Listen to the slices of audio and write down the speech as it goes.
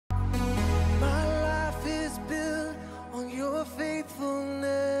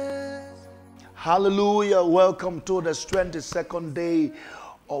Hallelujah. Welcome to the 22nd day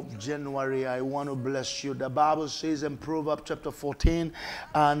of January. I want to bless you. The Bible says in Proverbs chapter 14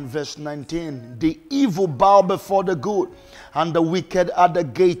 and verse 19, the evil bow before the good, and the wicked at the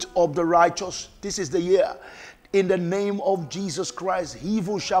gate of the righteous. This is the year. In the name of Jesus Christ,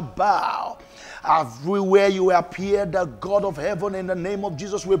 evil shall bow. Everywhere you appear, the God of heaven, in the name of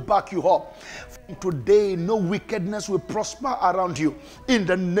Jesus, will back you up. From today, no wickedness will prosper around you. In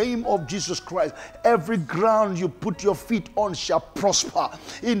the name of Jesus Christ, every ground you put your feet on shall prosper.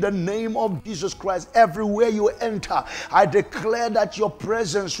 In the name of Jesus Christ, everywhere you enter, I declare that your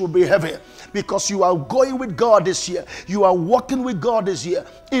presence will be heavy, because you are going with God this year. You are walking with God this year.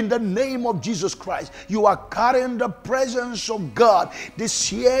 In the name of Jesus Christ, you are carrying the presence of God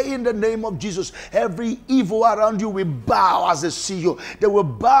this year. In the name of Jesus, every evil around you will bow as they see you. They will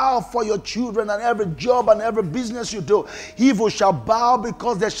bow for your children and every job and every business you do. Evil shall bow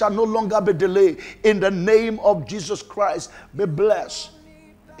because there shall no longer be delay. In the name of Jesus Christ, be blessed.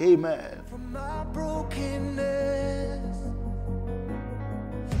 Amen. From my brokenness,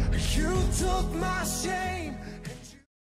 you took my shame.